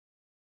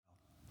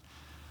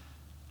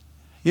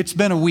It's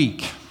been a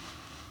week.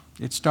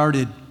 It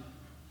started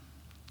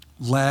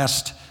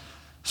last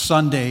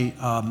Sunday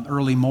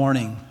early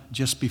morning,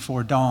 just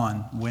before dawn,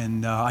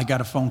 when I got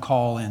a phone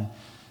call and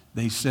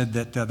they said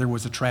that there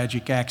was a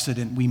tragic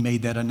accident. We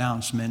made that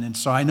announcement. And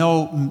so I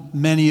know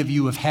many of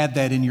you have had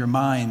that in your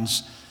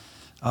minds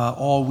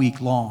all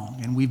week long,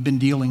 and we've been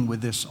dealing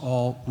with this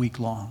all week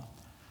long.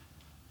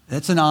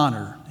 It's an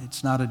honor.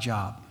 It's not a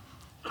job.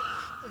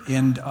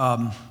 And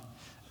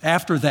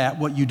after that,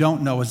 what you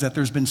don't know is that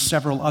there's been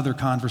several other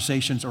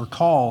conversations or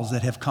calls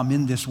that have come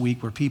in this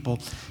week where people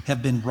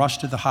have been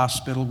rushed to the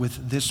hospital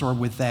with this or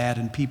with that,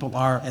 and people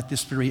are at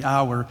this very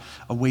hour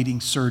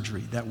awaiting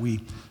surgery that we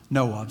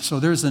know of. So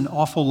there's an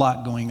awful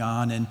lot going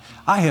on, and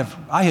I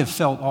have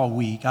felt all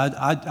week.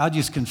 I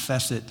just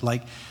confess it,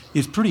 like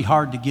it's pretty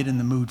hard to get in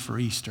the mood for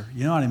Easter.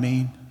 You know what I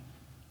mean?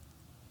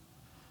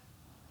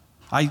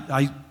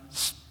 I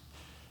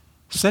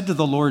said to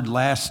the Lord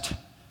last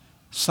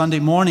Sunday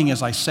morning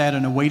as I sat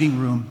in a waiting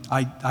room,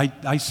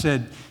 I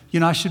said,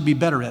 I should be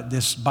better at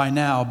this by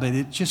now, but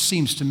it just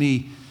seems to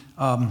me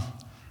I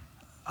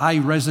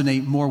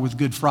resonate more with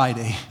Good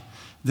Friday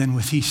than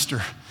with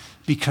Easter,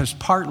 because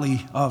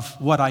partly of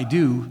what I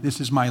do, this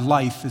is my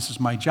life, this is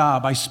my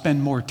job, I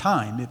spend more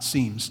time, it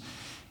seems,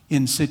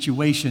 in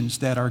situations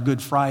that are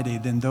Good Friday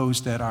than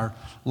those that are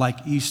like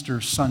Easter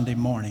Sunday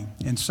morning.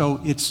 And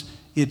so it's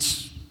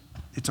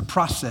a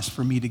process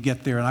for me to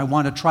get there, and I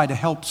want to try to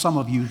help some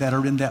of you that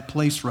are in that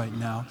place right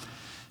now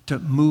to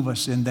move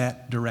us in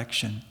that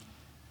direction.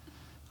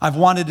 I've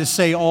wanted to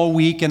say all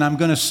week, and I'm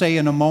going to say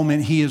in a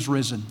moment, He is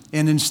risen.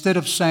 And instead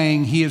of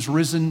saying He is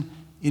risen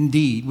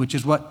indeed, which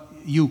is what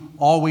you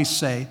always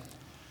say,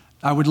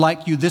 I would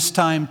like you this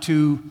time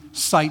to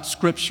cite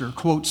Scripture,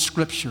 quote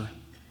Scripture.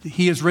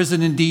 He is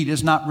risen indeed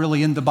is not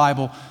really in the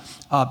Bible.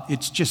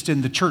 It's just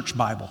in the church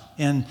Bible.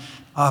 And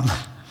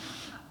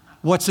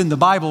what's in the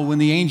Bible when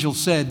the angel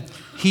said,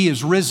 He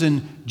is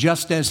risen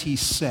just as He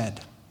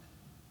said.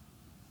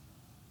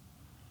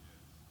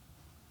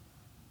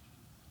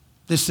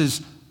 This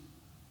is,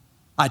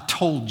 I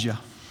told you.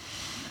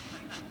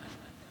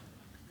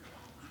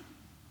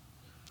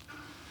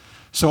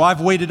 So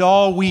I've waited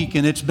all week,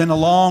 and it's been a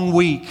long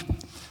week.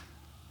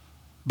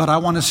 But I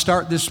want to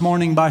start this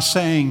morning by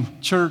saying,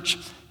 church,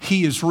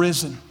 He is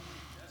risen.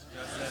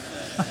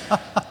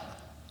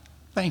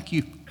 Thank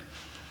you.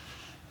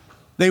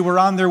 They were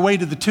on their way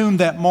to the tomb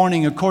that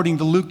morning, according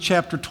to Luke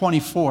chapter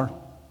 24.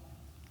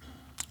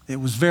 It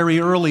was very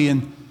early,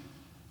 and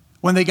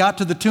when they got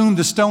to the tomb,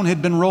 the stone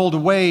had been rolled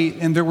away,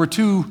 and there were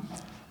two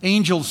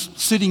angels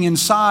sitting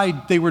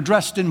inside. They were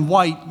dressed in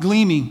white,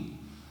 gleaming.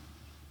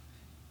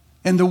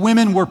 And the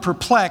women were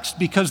perplexed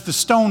because the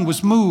stone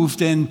was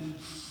moved, and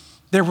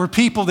there were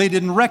people they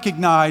didn't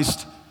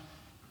recognize.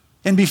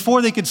 And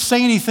before they could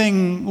say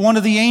anything, one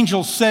of the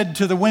angels said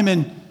to the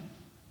women,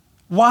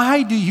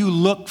 "Why do you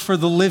look for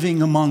the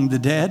living among the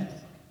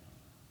dead?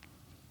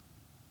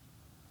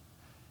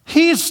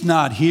 He is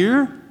not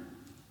here.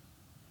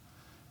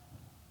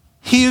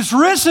 He is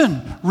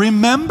risen.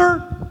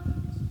 Remember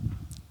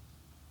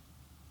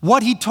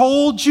what He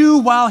told you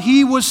while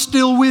He was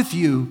still with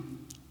you."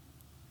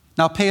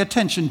 Now pay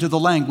attention to the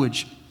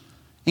language.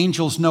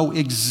 Angels know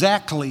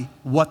exactly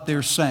what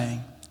they're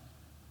saying.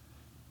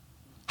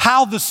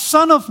 How the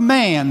Son of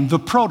Man, the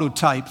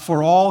prototype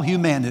for all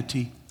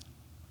humanity,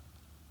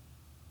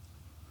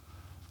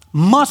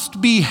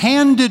 must be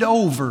handed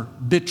over,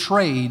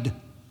 betrayed,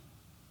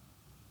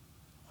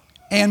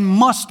 and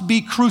must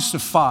be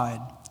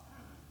crucified,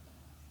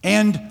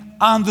 and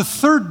on the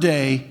third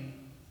day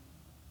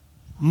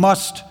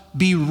must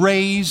be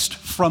raised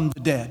from the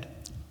dead.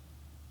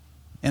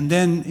 And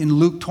then in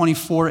Luke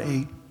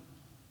 24:8,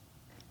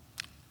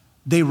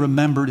 they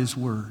remembered His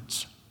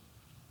words.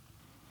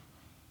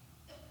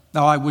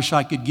 Now I wish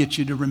I could get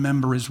you to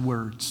remember His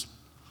words.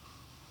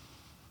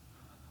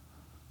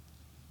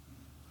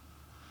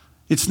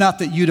 It's not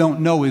that you don't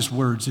know His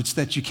words, it's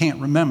that you can't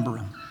remember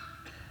them.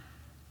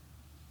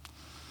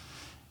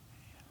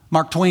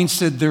 Mark Twain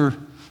said the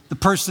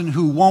person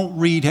who won't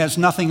read has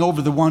nothing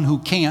over the one who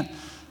can't.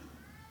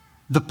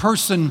 The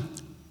person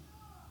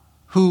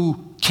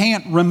who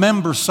can't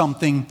remember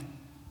something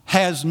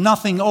has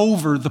nothing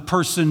over the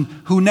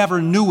person who never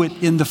knew it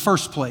in the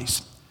first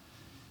place.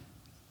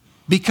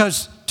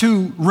 Because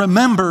to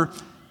remember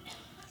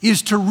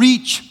is to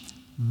reach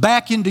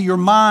back into your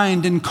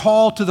mind and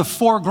call to the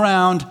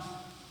foreground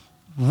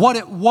what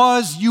it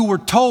was you were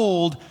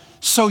told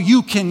so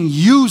you can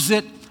use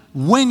it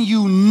when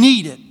you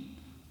need it.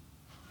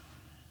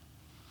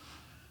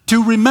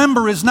 To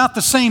remember is not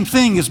the same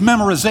thing as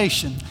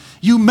memorization.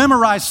 You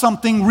memorize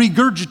something,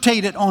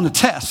 regurgitate it on a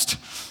test.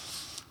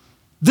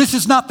 This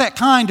is not that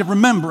kind of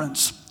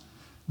remembrance.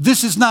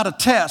 This is not a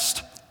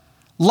test.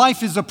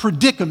 Life is a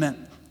predicament.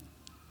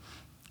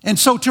 And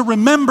so to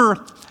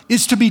remember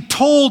is to be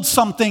told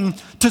something,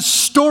 to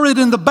store it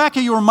in the back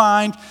of your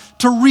mind,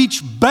 to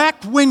reach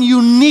back when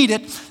you need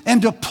it,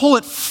 and to pull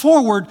it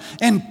forward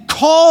and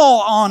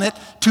call on it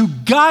to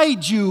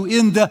guide you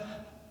in the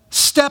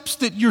steps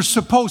that you're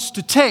supposed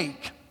to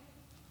take.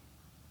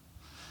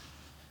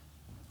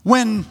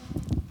 When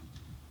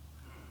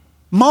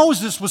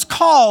Moses was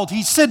called,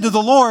 he said to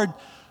the Lord,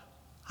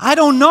 I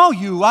don't know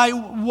you.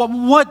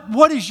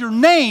 What is your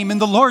name?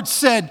 And the Lord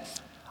said,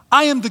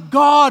 I am the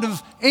God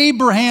of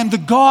Abraham, the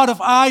God of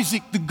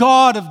Isaac, the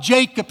God of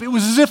Jacob. It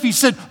was as if he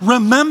said,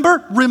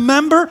 remember,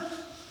 remember.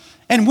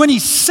 And when he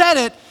said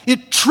it,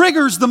 it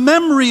triggers the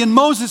memory in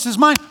Moses'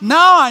 mind.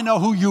 Now I know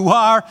who you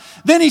are.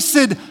 Then he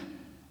said,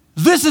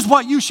 this is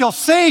what you shall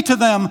say to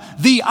them,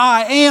 the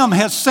I am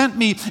has sent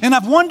me. And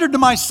I've wondered to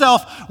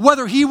myself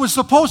whether he was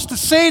supposed to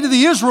say to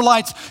the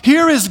Israelites,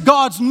 here is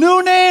God's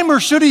new name, or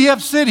should he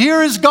have said,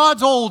 here is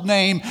God's old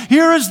name.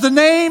 Here is the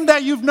name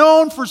that you've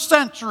known for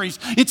centuries.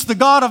 It's the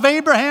God of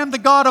Abraham, the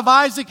God of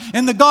Isaac,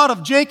 and the God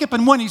of Jacob.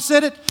 And when he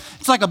said it,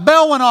 it's like a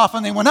bell went off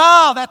and they went,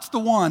 that's the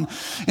one.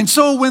 And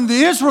so when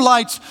the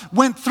Israelites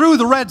went through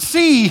the Red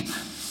Sea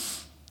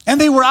and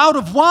they were out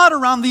of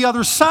water on the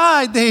other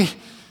side, they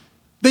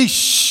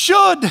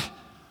should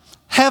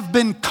have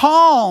been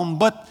calm,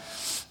 but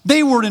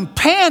they were in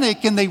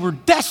panic and they were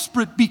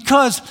desperate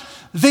because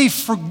they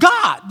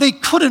forgot. They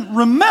couldn't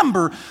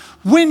remember.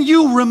 When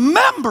you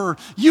remember,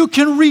 you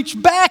can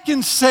reach back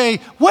and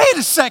say, wait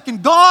a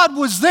second, God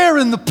was there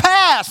in the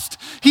past.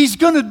 He's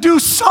going to do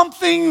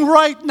something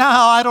right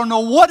now. I don't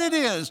know what it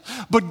is,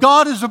 but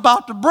God is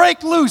about to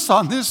break loose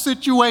on this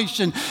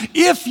situation.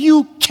 If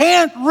you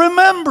can't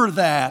remember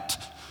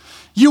that,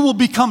 you will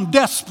become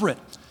desperate.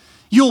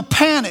 You'll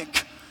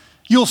panic.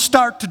 You'll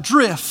start to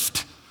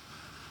drift.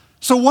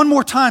 So one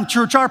more time,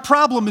 church, our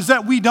problem is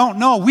that we don't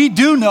know. We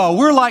do know.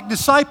 We're like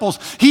disciples.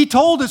 He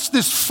told us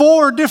this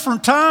 4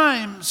 different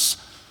times.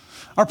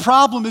 Our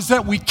problem is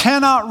that we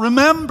cannot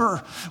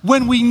remember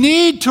when we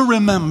need to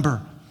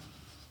remember.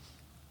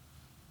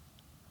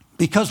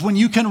 Because when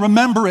you can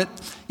remember it,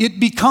 it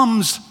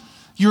becomes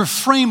your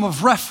frame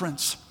of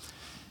reference.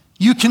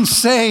 You can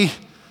say,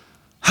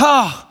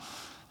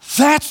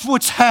 that's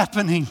what's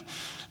happening.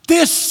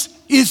 This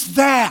is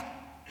that.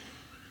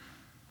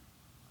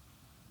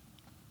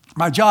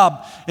 My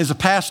job as a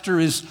pastor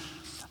is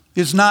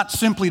not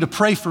simply to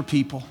pray for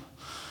people.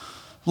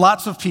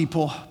 Lots of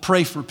people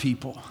pray for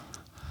people.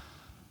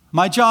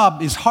 My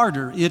job is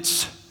harder.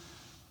 It's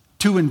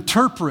to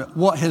interpret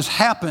what has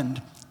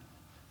happened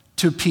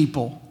to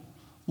people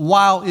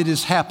while it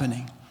is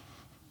happening.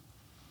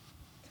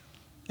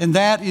 And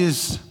that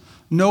is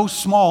no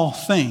small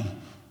thing.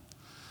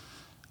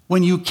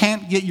 When you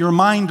can't get your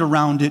mind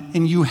around it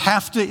and you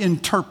have to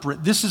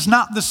interpret. This is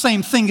not the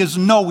same thing as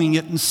knowing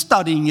it and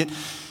studying it.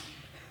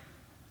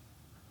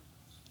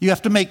 You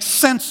have to make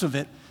sense of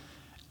it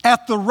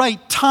at the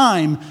right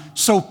time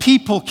so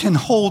people can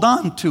hold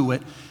on to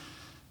it.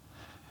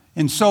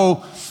 And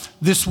so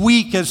this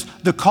week, as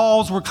the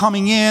calls were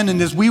coming in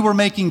and as we were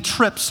making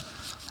trips,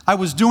 I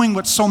was doing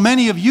what so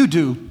many of you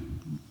do.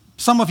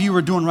 Some of you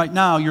are doing right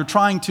now. You're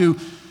trying to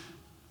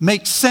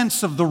make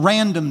sense of the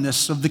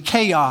randomness, of the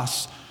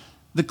chaos,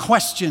 the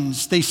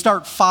questions. They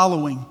start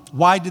following.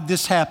 Why did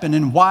this happen?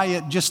 And why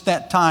at just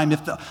that time?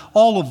 If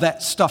all of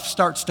that stuff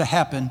starts to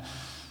happen.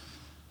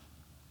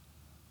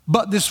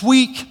 But this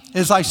week,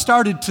 as I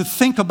started to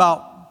think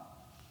about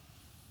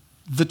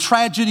the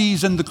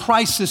tragedies and the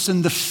crisis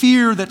and the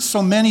fear that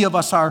so many of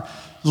us are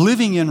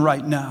living in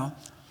right now,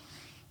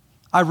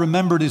 I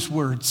remembered his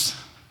words.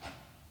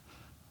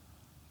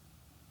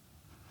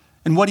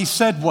 And what he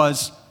said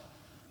was,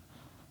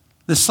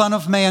 the Son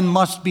of Man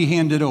must be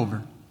handed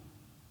over,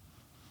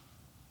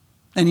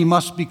 and he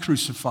must be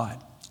crucified.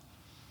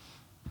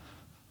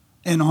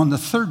 And on the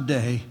 3rd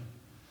day,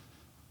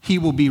 he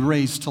will be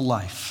raised to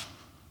life.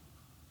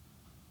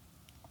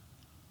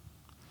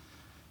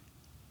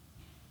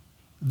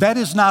 That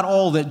is not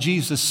all that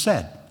Jesus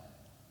said,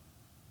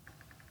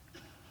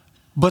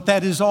 but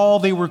that is all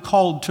they were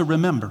called to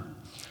remember.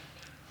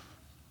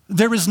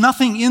 There is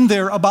nothing in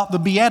there about the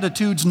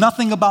Beatitudes,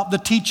 nothing about the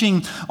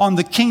teaching on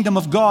the kingdom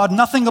of God,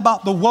 nothing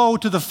about the woe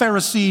to the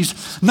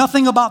Pharisees,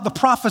 nothing about the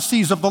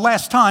prophecies of the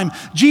last time.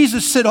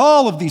 Jesus said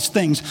all of these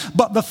things,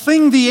 but the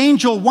thing the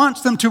angel wants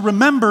them to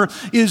remember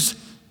is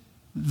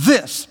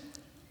this.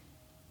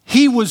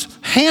 He was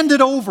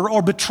handed over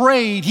or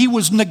betrayed. He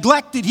was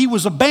neglected. He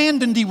was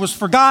abandoned. He was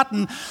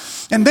forgotten.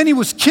 And then he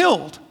was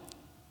killed.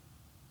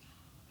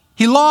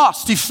 He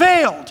lost. He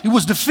failed. He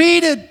was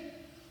defeated.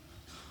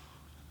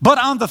 But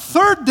on the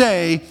 3rd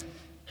day,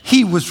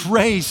 he was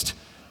raised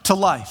to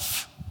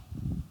life.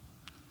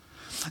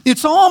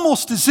 It's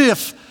almost as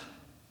if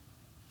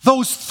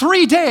those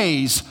 3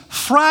 days,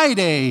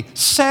 Friday,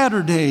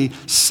 Saturday,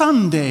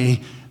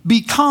 Sunday,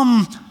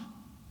 become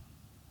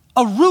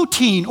a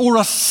routine or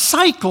a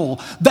cycle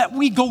that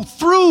we go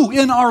through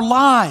in our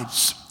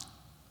lives.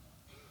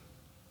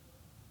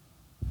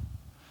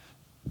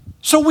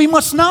 So we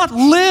must not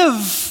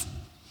live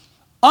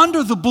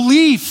under the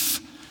belief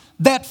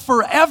that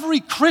for every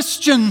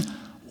Christian,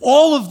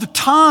 all of the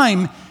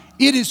time,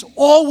 it is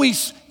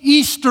always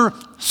Easter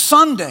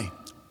Sunday.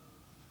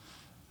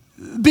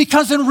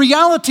 Because in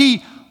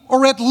reality,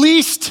 or at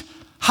least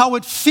how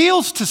it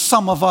feels to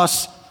some of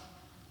us,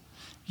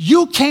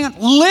 You can't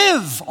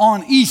live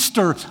on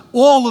Easter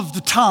all of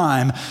the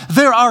time.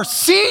 There are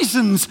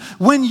seasons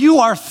when you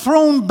are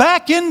thrown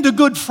back into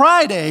Good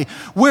Friday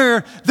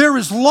where there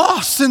is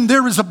loss and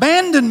there is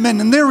abandonment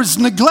and there is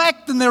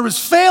neglect and there is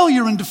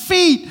failure and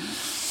defeat.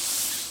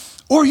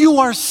 Or you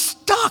are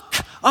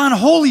stuck on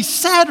Holy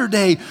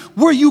Saturday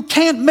where you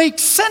can't make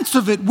sense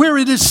of it, where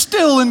it is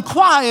still and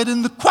quiet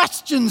and the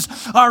questions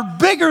are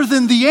bigger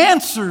than the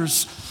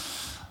answers.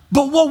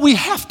 But what we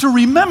have to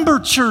remember,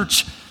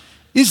 church,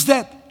 is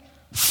that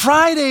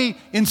Friday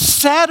and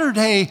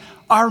Saturday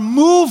are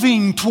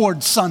moving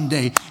toward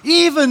Sunday.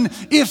 Even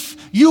if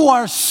you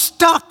are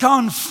stuck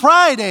on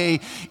Friday,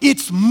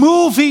 it's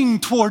moving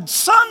toward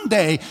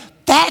Sunday.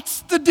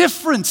 That's the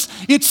difference.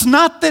 It's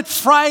not that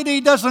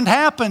Friday doesn't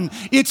happen.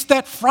 It's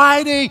that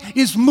Friday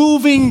is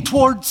moving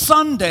toward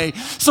Sunday.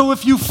 So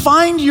if you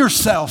find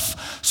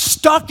yourself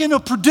stuck in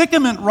a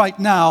predicament right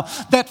now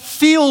that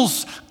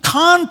feels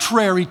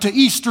contrary to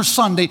Easter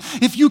Sunday,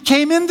 if you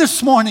came in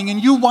this morning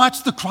and you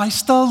watched the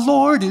Christ the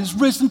Lord is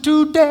risen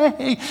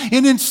today,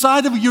 and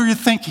inside of you you're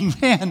thinking,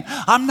 man,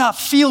 I'm not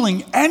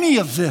feeling any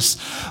of this.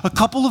 A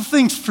couple of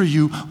things for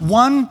you.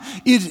 One,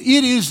 it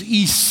is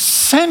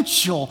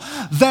essential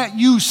that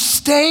you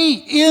stay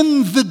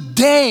in the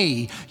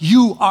day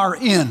you are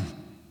in.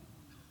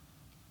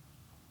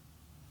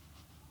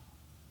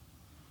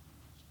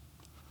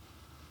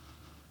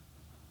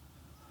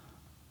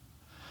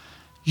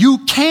 You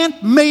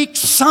can't make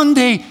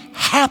Sunday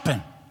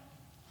happen.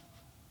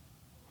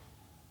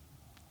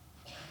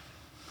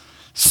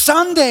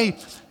 Sunday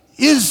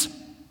is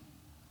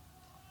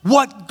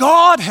what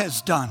God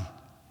has done.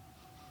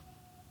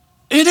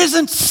 It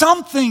isn't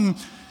something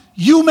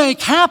you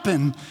make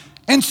happen,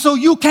 and so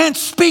you can't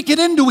speak it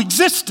into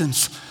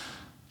existence.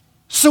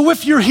 So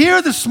if you're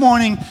here this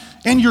morning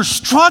and you're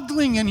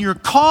struggling and you're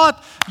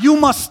caught, you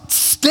must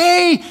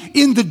stay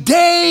in the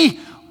day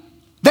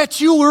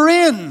that you were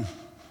in.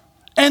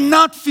 And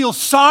not feel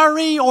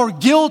sorry or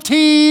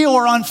guilty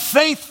or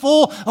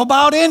unfaithful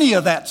about any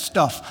of that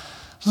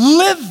stuff.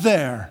 Live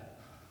there.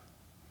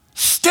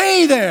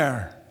 Stay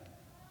there.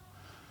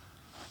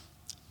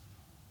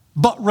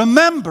 But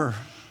remember,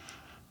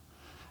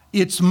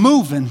 it's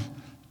moving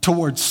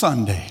towards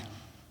Sunday.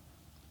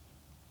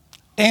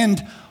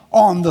 And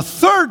on the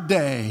third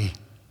day,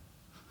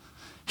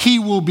 he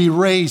will be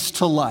raised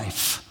to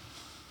life.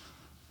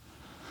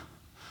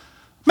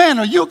 Man,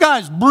 are you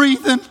guys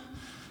breathing?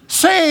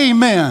 Say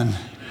amen.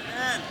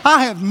 Amen.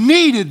 I have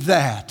needed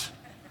that.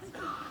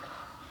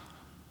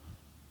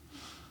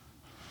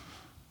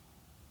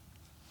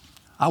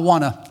 I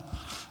want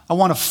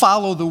to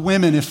follow the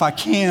women, if I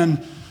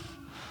can,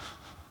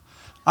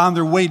 on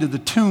their way to the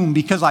tomb,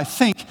 because I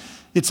think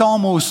it's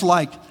almost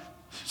like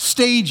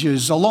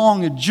stages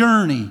along a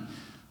journey.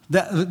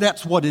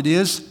 That's what it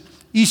is.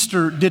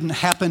 Easter didn't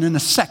happen in a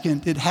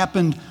second. It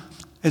happened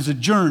as a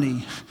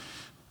journey.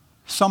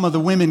 Some of the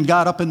women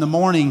got up in the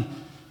morning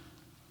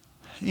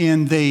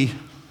and they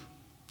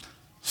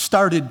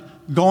started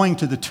going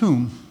to the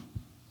tomb,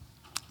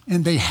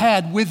 and they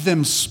had with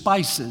them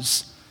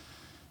spices.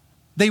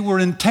 They were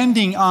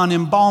intending on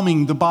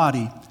embalming the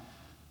body.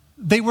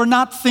 They were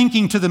not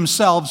thinking to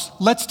themselves,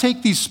 let's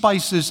take these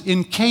spices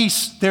in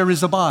case there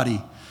is a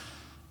body.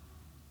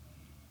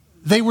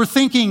 They were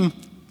thinking,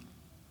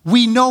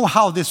 we know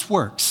how this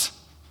works.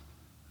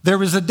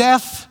 There is a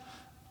death,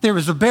 there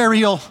is a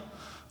burial,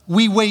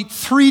 we wait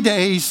 3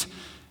 days,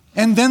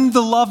 and then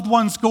the loved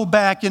ones go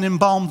back and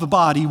embalm the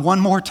body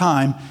one more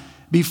time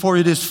before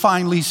it is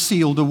finally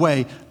sealed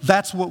away.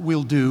 That's what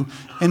we'll do.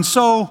 And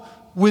so,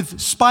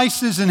 with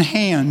spices in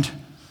hand,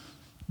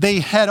 they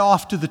head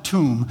off to the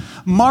tomb.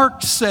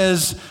 Mark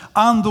says,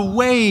 on the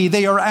way,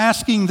 they are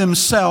asking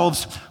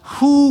themselves,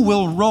 who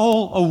will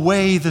roll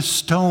away the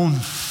stone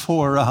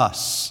for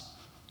us?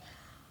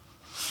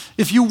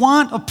 If you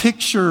want a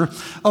picture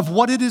of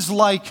what it is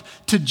like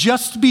to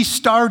just be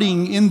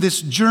starting in this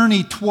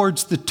journey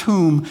towards the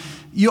tomb,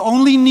 you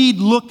only need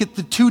look at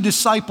the two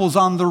disciples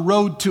on the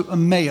road to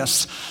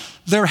Emmaus.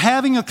 They're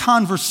having a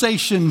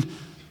conversation,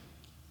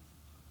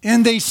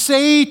 and they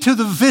say to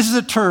the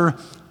visitor,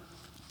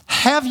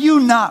 have you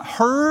not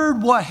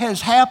heard what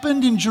has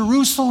happened in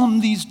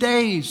Jerusalem these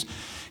days?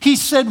 He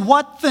said,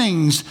 what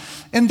things?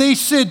 And they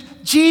said,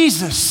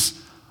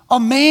 Jesus, a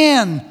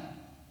man,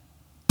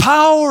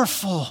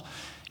 powerful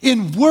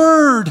in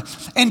word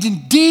and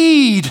in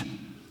deed.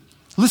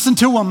 Listen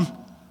to him.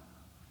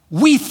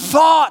 We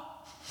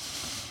thought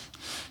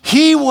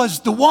he was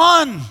the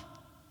one.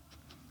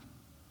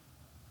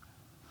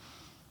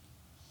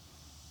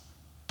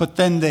 But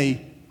then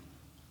they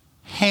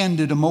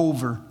handed him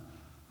over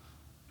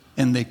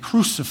and they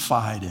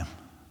crucified him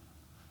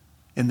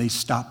and they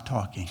stopped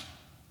talking.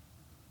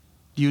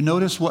 Do you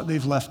notice what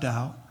they've left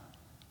out?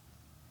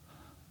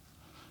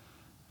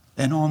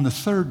 And on the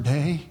third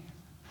day,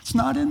 it's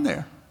not in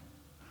there.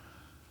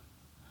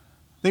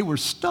 They were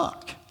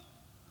stuck.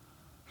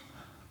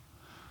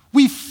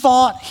 We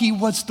thought he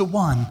was the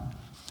one.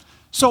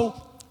 So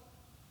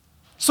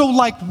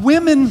like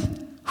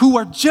women who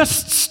are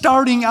just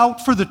starting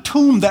out for the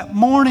tomb that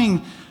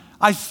morning,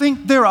 I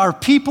think there are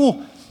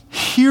people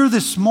here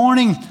this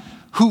morning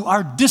who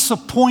are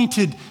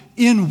disappointed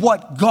in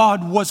what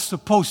God was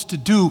supposed to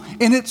do.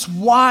 And it's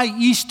why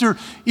Easter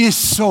is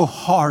so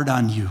hard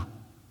on you.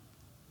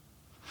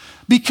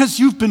 Because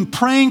you've been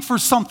praying for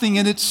something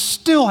and it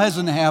still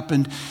hasn't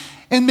happened.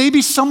 And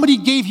maybe somebody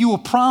gave you a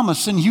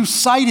promise and you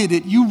cited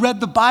it. You read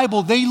the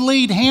Bible. They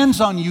laid hands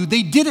on you.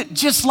 They did it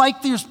just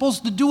like they're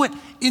supposed to do it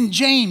in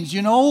James,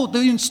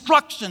 the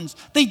instructions.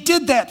 They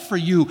did that for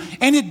you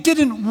and it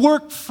didn't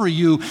work for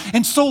you.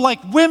 And so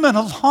like women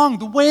along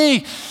the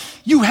way,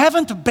 you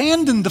haven't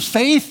abandoned the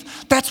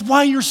faith. That's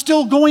why you're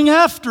still going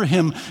after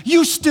him.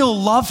 You still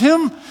love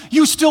him.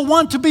 You still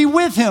want to be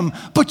with him.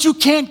 But you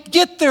can't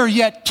get there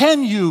yet,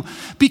 can you?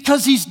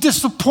 Because he's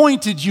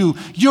disappointed you.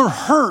 You're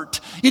hurt.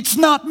 It's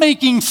not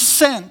making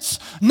sense.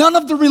 None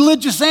of the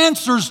religious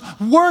answers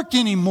work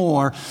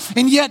anymore.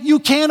 And yet you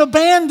can't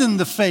abandon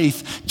the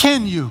faith,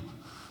 can you?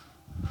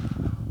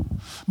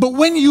 But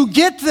when you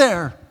get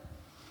there,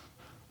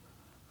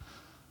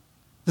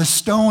 the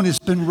stone has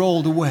been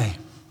rolled away.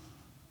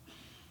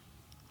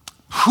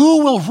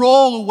 Who will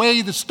roll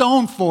away the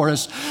stone for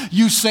us?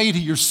 You say to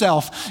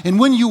yourself. And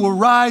when you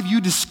arrive, you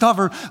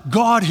discover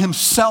God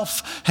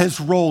himself has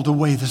rolled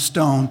away the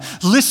stone.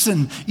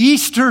 Listen,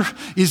 Easter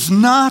is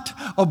not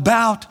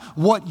about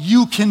what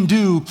you can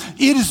do.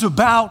 It is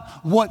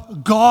about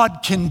what God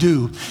can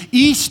do.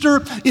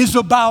 Easter is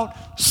about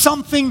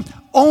something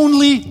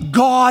only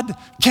God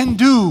can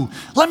do.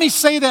 Let me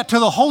say that to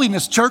the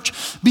Holiness Church,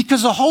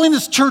 because the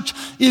Holiness Church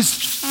is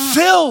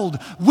filled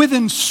with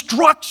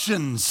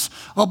instructions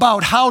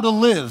about how to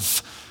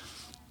live.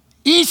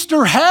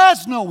 Easter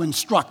has no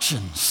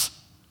instructions.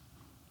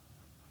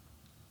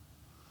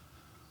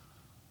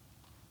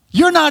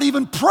 You're not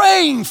even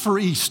praying for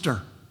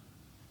Easter.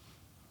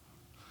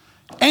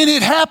 And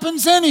it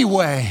happens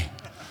anyway.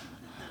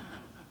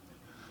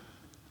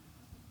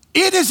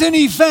 It is an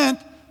event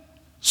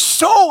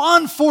so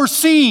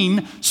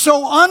unforeseen,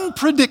 so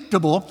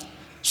unpredictable,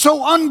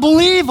 so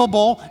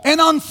unbelievable and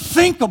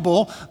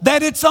unthinkable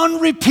that it's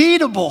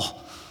unrepeatable.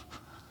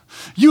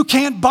 You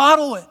can't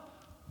bottle it.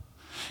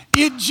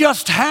 It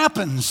just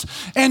happens.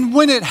 And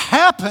when it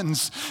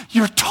happens,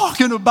 you're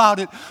talking about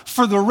it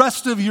for the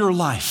rest of your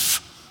life.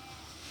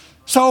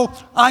 So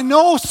I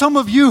know some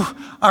of you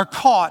are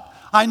caught.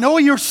 I know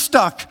you're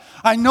stuck.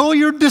 I know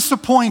you're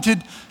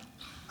disappointed.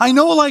 I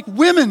know, like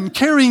women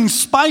carrying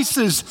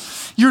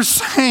spices, you're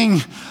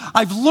saying,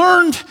 I've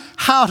learned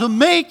how to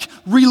make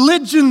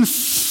religion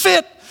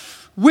fit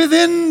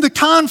within the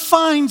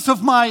confines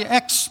of my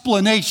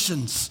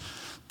explanations.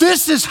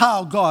 This is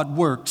how God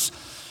works.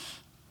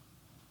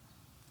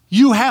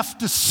 You have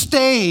to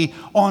stay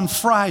on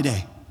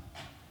Friday.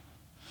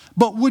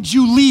 But would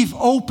you leave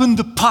open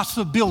the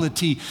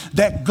possibility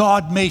that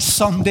God may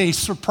someday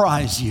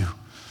surprise you?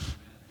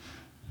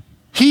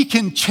 He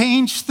can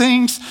change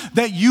things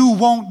that you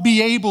won't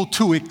be able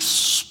to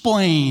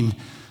explain.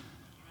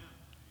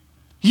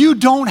 You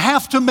don't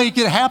have to make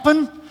it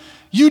happen.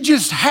 You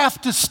just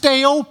have to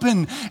stay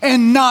open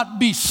and not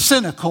be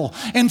cynical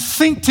and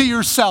think to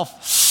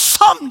yourself,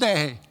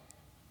 someday,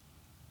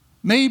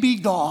 maybe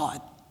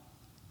God.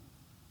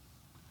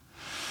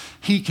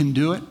 He can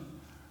do it.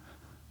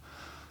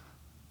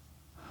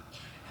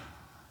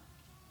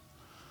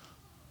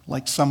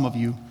 Like some of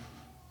you,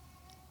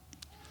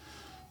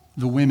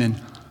 the women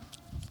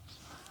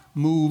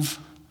move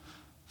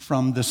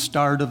from the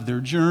start of their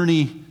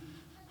journey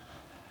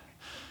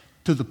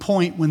to the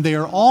point when they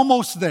are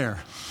almost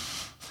there.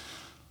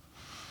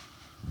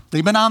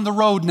 They've been on the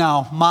road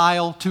now,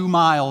 mile, 2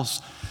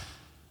 miles.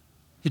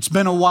 It's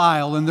been a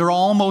while, and they're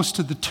almost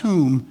to the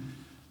tomb.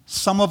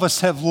 Some of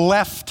us have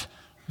left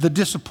the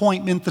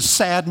disappointment, the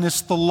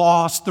sadness, the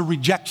loss, the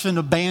rejection,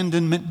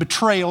 abandonment,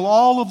 betrayal,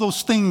 all of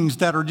those things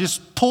that are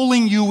just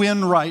pulling you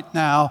in right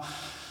now.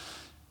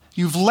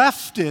 You've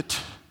left it,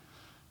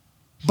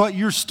 but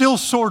you're still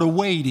sort of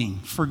waiting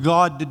for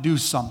God to do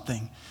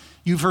something.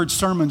 You've heard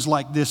sermons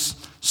like this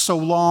so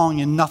long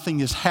and nothing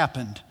has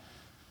happened.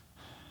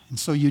 And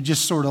so you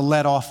just sort of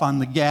let off on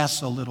the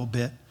gas a little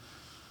bit.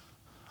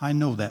 I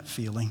know that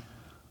feeling.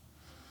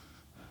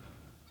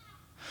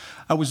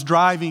 I was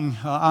driving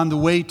on the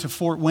way to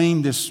Fort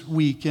Wayne this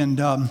week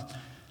and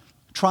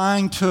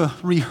trying to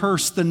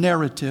rehearse the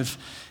narrative.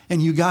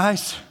 And you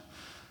guys,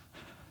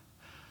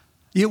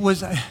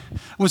 I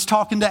was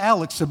talking to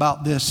Alex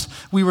about this.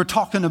 We were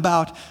talking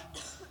about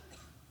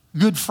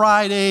Good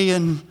Friday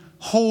and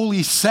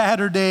Holy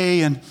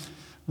Saturday and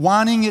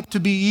wanting it to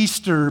be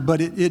Easter, but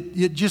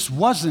it just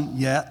wasn't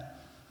yet.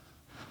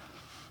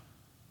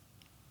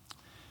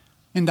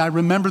 And I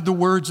remembered the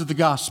words of the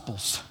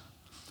Gospels.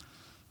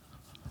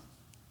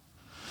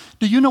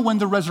 Do you know when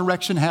the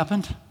resurrection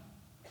happened?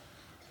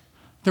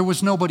 There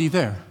was nobody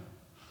there.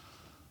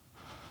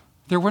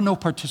 There were no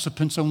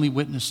participants, only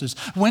witnesses.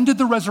 When did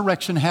the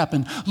resurrection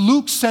happen?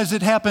 Luke says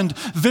it happened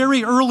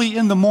very early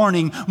in the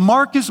morning.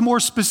 Mark is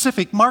more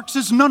specific. Mark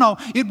says, no,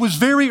 it was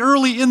very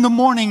early in the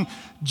morning,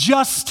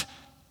 just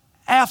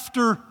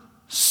after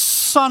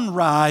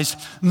sunrise.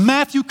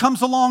 Matthew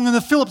comes along in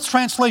the Phillips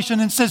translation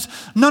and says,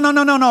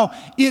 no.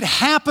 It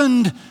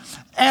happened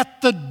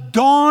at the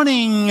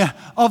dawning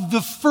of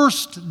the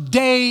first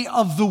day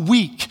of the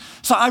week.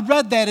 So I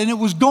read that and it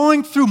was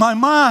going through my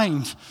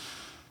mind.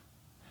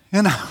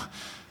 And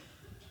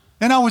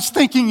I was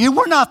thinking,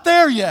 we're not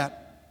there yet.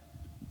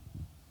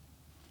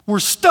 We're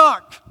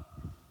stuck.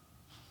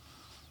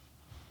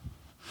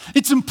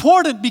 It's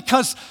important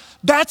because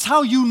that's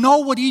how you know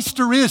what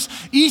Easter is.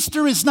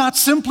 Easter is not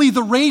simply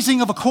the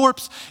raising of a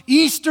corpse.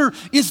 Easter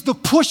is the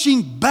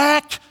pushing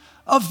back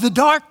of the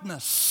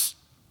darkness.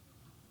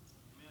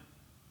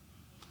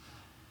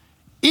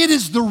 It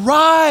is the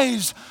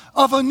rise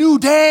of a new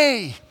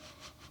day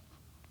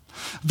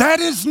that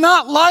is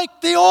not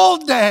like the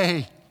old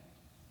day.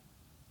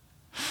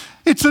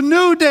 It's a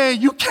new day.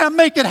 You can't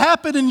make it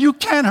happen and you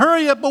can't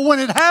hurry it, but when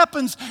it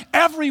happens,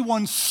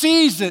 everyone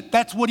sees it.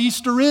 That's what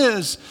Easter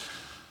is.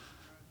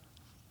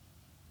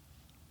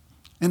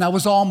 And I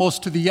was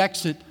almost to the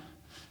exit,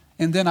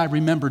 and then I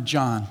remembered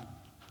John.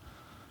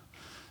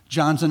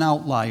 John's an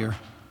outlier.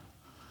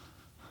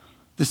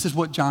 This is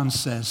what John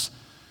says.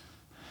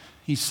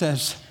 He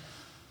says,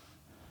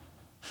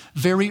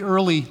 very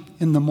early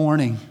in the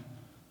morning,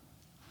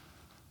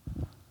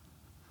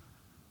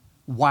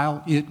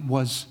 while it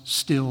was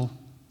still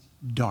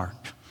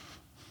dark.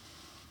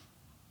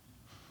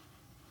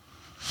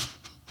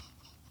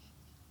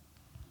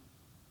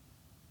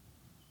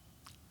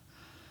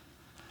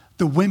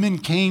 The women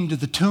came to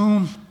the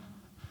tomb,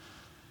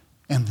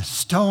 and the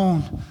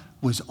stone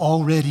was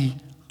already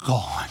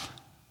gone,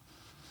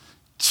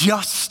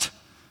 just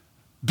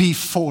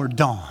before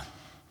dawn.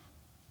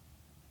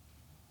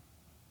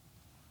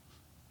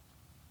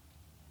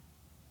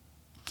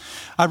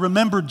 I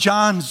remember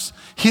John's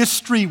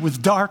history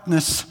with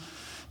darkness.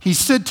 He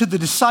said to the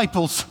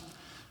disciples,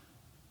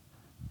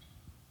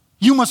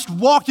 "You must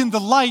walk in the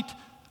light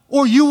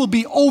or you will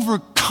be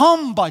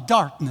overcome by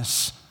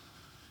darkness."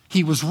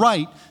 He was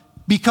right,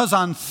 because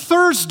on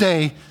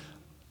Thursday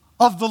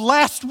of the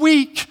last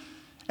week,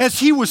 as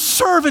he was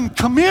serving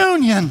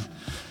communion,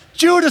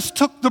 Judas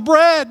took the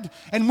bread,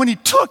 and when he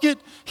took it,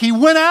 he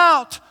went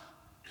out,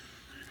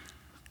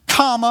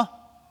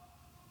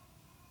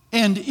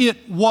 and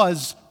it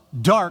was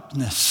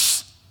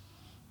darkness.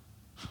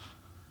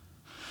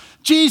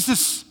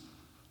 Jesus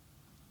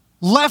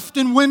left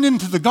and went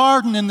into the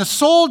garden, and the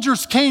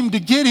soldiers came to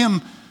get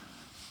him.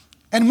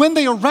 And when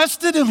they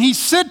arrested him, he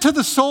said to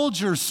the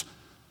soldiers,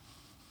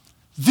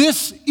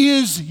 "This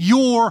is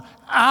your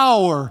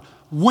hour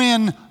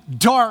when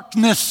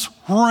darkness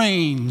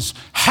reigns.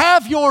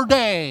 Have your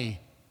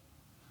day."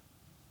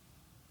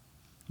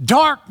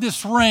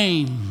 Darkness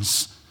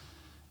reigns.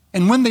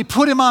 And when they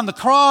put him on the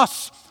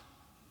cross,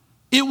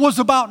 it was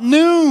about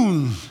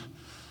noon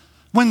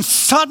when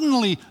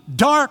suddenly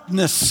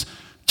darkness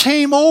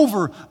came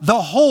over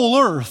the whole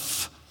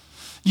earth.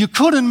 You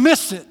couldn't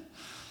miss it.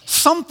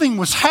 Something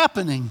was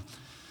happening.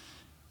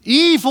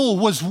 Evil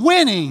was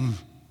winning.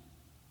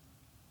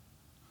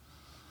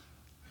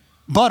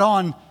 But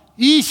on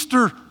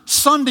Easter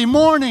Sunday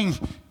morning,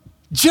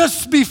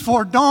 just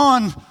before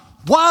dawn,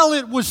 while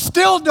it was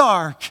still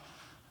dark,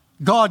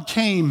 God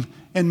came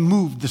and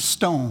moved the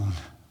stone.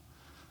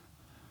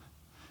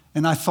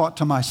 And I thought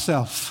to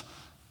myself,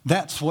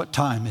 that's what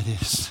time it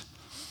is.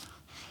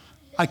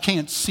 I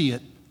can't see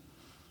it,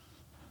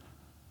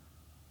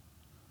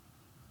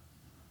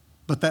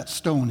 but that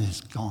stone is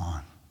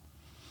gone.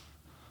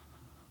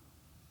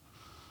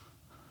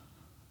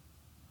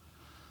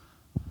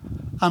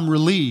 I'm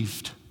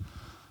relieved,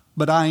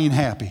 but I ain't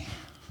happy.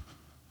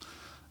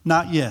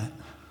 Not yet.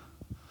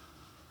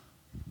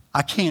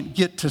 I can't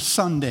get to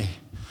Sunday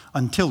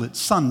until it's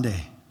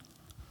Sunday.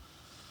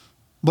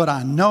 But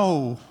I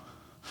know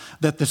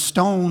that the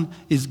stone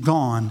is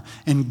gone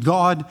and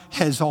God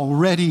has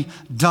already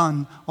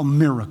done a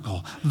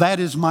miracle. That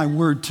is my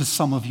word to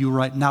some of you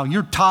right now.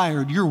 You're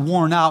tired, you're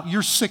worn out,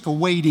 you're sick of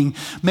waiting,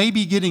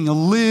 maybe getting a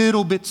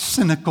little bit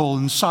cynical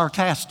and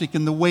sarcastic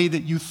in the way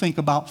that you think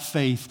about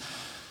faith.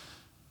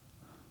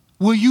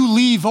 Will you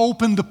leave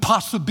open the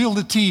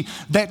possibility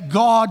that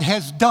God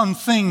has done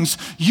things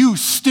you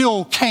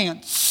still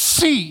can't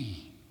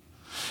see?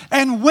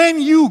 And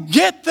when you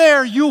get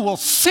there, you will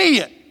see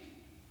it.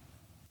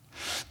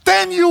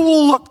 Then you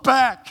will look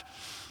back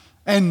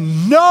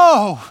and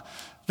know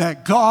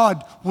that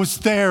God was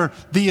there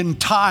the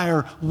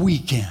entire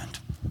weekend.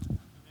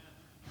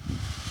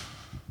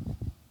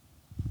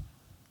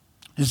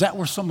 Is that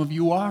where some of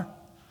you are?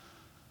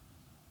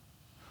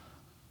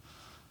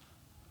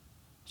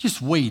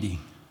 Just waiting.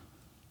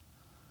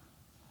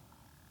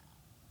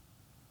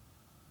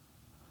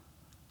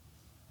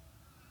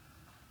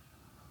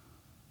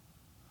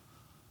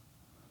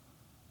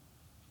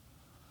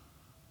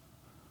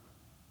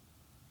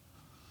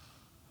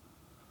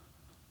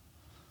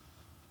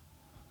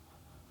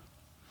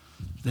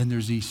 Then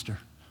there's Easter.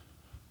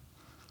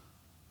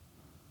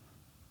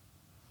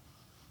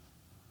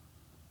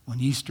 When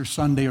Easter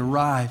Sunday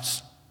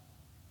arrives,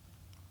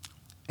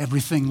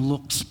 everything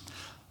looks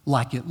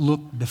like it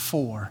looked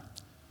before.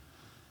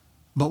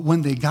 But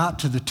when they got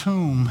to the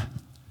tomb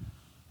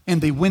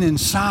and they went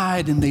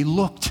inside and they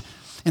looked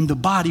and the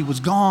body was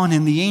gone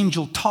and the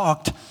angel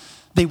talked,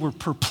 they were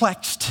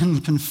perplexed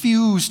and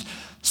confused.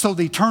 So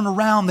they turned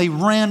around, they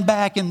ran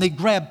back and they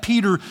grabbed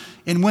Peter.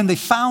 And when they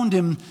found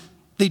him,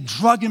 they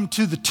drug him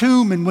to the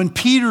tomb. And when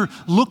Peter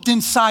looked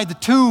inside the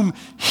tomb,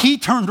 he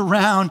turned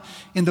around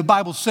and the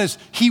Bible says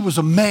he was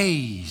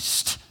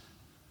amazed.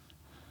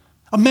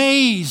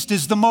 Amazed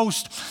is the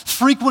most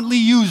frequently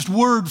used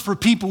word for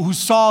people who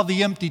saw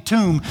the empty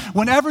tomb.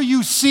 Whenever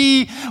you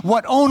see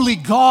what only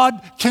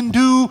God can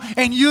do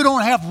and you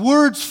don't have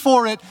words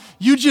for it,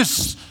 you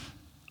just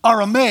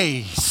are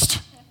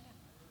amazed.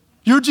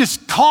 You're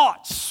just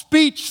caught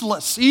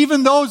speechless.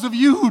 Even those of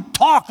you who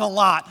talk a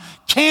lot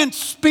can't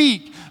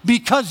speak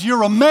because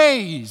you're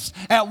amazed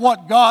at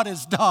what God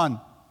has done.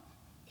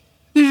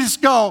 You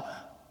just go,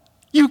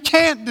 you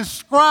can't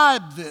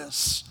describe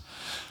this.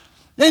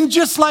 And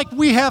just like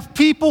we have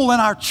people in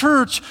our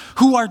church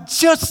who are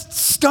just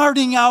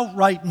starting out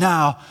right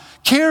now,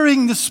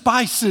 carrying the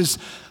spices,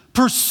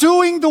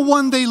 pursuing the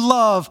one they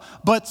love,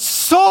 but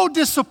so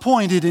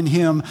disappointed in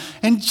him.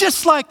 And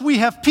just like we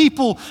have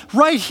people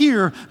right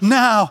here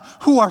now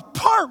who are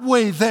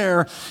partway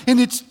there, and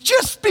it's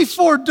just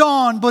before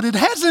dawn, but it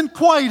hasn't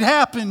quite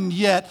happened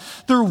yet.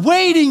 They're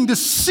waiting to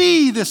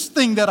see this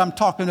thing that I'm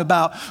talking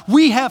about.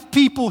 We have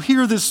people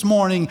here this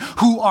morning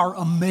who are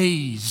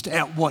amazed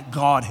at what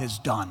God has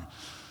done.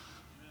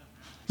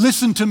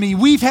 Listen to me.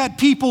 We've had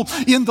people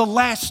in the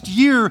last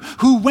year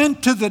who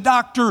went to the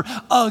doctor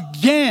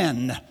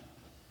again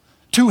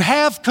to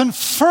have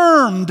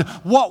confirmed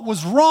what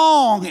was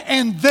wrong,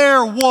 and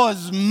there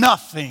was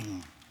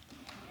nothing.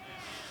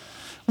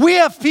 We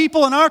have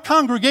people in our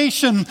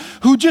congregation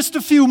who just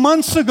a few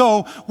months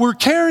ago were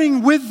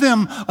carrying with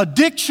them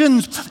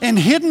addictions and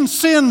hidden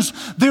sins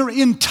their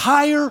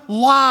entire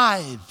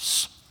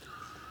lives.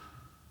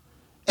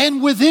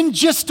 And within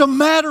just a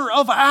matter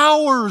of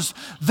hours,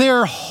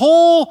 their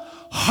whole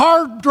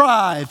hard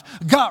drive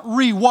got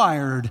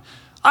rewired.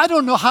 I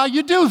don't know how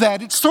you do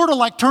that. It's sort of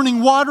like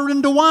turning water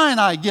into wine,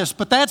 I guess,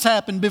 but that's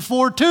happened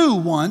before too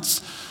once.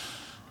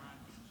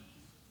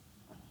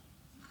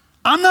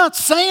 I'm not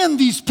saying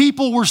these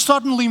people were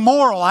suddenly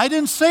moral. I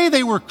didn't say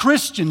they were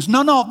Christians.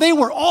 No, they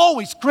were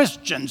always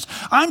Christians.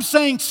 I'm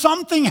saying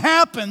something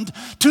happened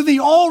to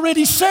the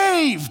already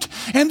saved,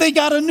 and they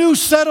got a new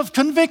set of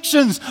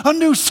convictions, a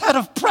new set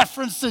of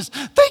preferences.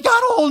 They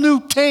got all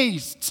new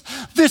tastes.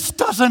 This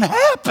doesn't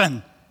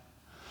happen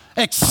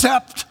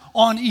except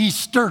on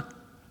Easter.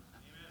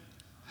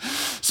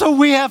 So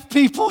we have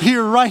people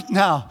here right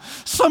now.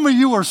 Some of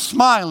you are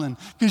smiling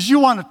because you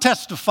want to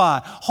testify.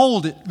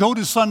 Hold it. Go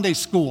to Sunday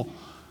school.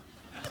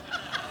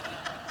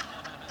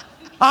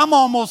 I'm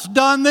almost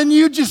done. Then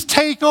you just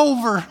take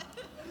over.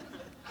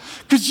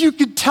 Because you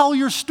can tell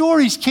your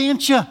stories,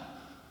 can't you?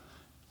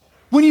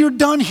 When you're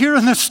done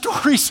hearing the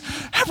stories,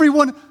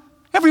 everyone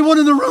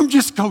in the room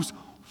just goes,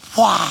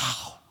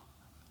 wow.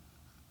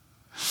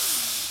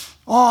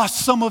 Oh,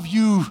 some of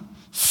you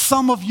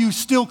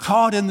still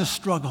caught in the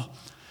struggle.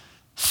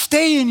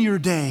 Stay in your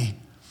day.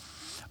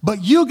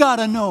 But you got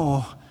to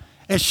know,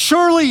 as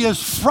surely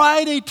as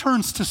Friday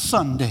turns to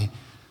Sunday,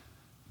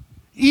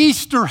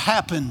 Easter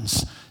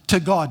happens to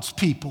God's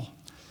people.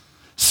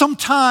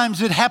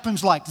 Sometimes it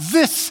happens like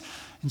this,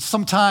 and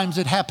sometimes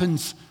it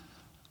happens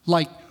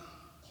like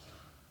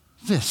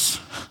this.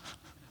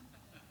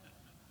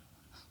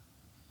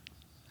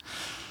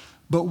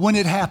 But when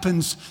it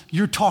happens,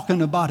 you're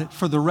talking about it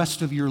for the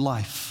rest of your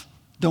life.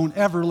 Don't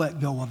ever let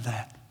go of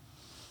that.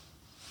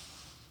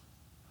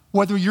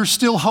 Whether you're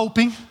still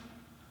hoping,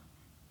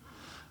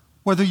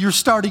 whether you're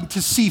starting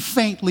to see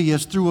faintly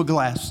as through a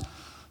glass,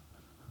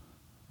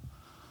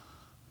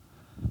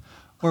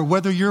 or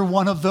whether you're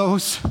one of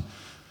those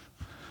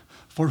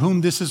for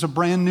whom this is a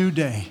brand new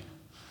day,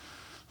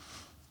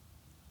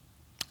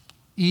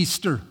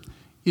 Easter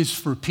is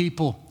for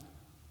people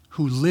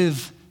who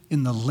live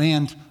in the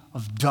land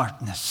of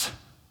darkness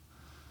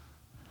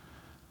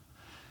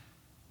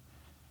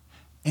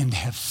and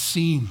have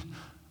seen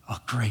a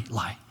great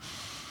light.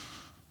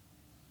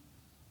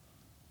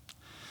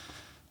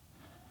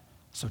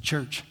 So,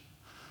 church,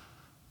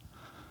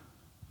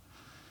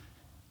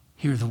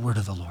 hear the word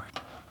of the Lord.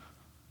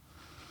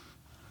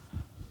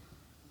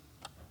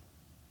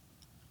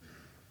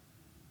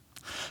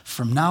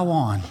 From now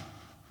on,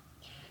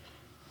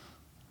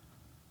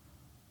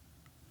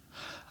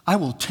 I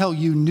will tell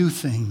you new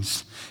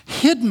things,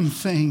 hidden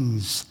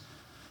things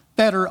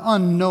that are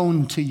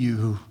unknown to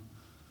you.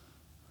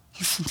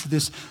 Listen to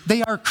this.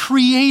 They are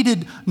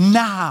created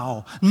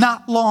now,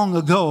 not long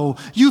ago.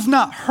 You've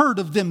not heard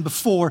of them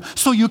before,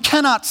 so you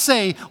cannot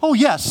say, oh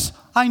yes,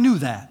 I knew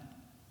that.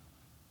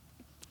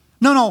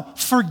 No,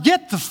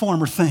 forget the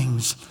former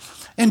things.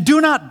 And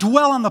do not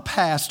dwell on the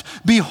past.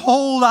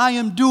 Behold, I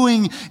am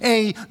doing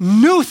a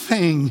new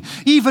thing.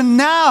 Even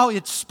now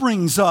it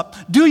springs up.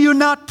 Do you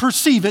not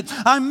perceive it?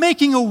 I'm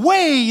making a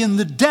way in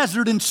the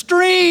desert and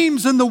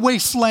streams in the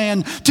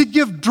wasteland to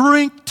give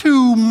drink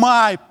to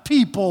my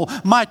people,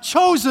 my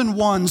chosen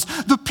ones,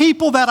 the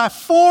people that I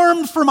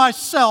formed for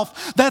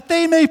myself, that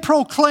they may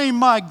proclaim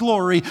my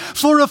glory.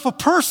 For if a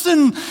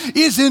person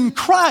is in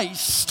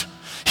Christ,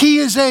 he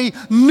is a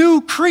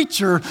new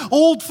creature.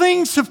 Old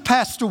things have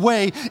passed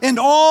away, and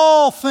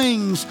all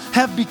things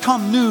have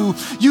become new.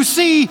 You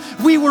see,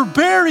 we were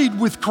buried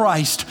with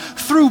Christ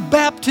through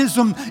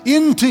baptism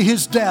into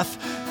his death,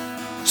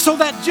 so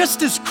that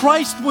just as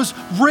Christ was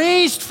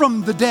raised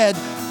from the dead,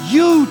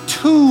 you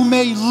too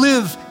may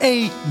live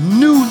a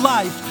new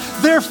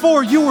life.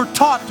 Therefore, you were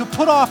taught to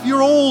put off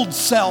your old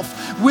self,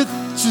 which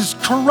is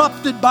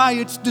corrupted by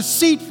its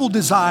deceitful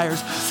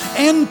desires,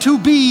 and to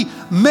be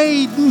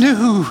made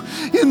new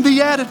in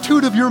the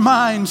attitude of your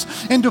minds,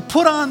 and to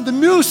put on the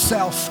new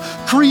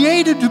self,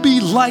 created to be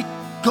like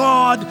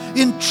God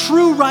in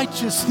true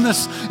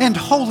righteousness and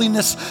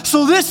holiness.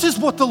 So this is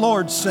what the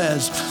Lord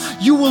says.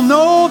 You will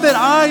know that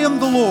I am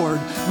the Lord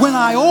when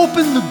I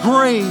open the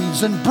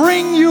graves and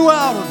bring you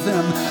out of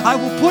them. I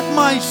will put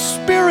my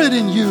spirit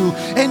in you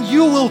and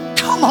you will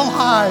come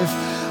alive.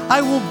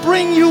 I will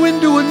bring you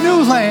into a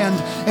new land.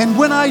 And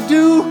when I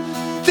do,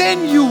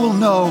 then you will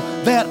know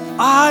that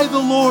I, the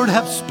Lord,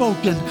 have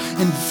spoken.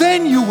 And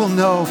then you will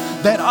know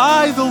that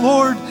I, the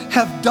Lord,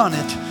 have done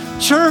it.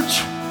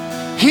 Church,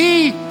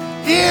 He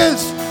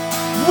is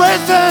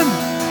risen.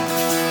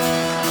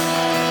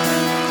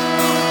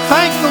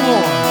 Thank the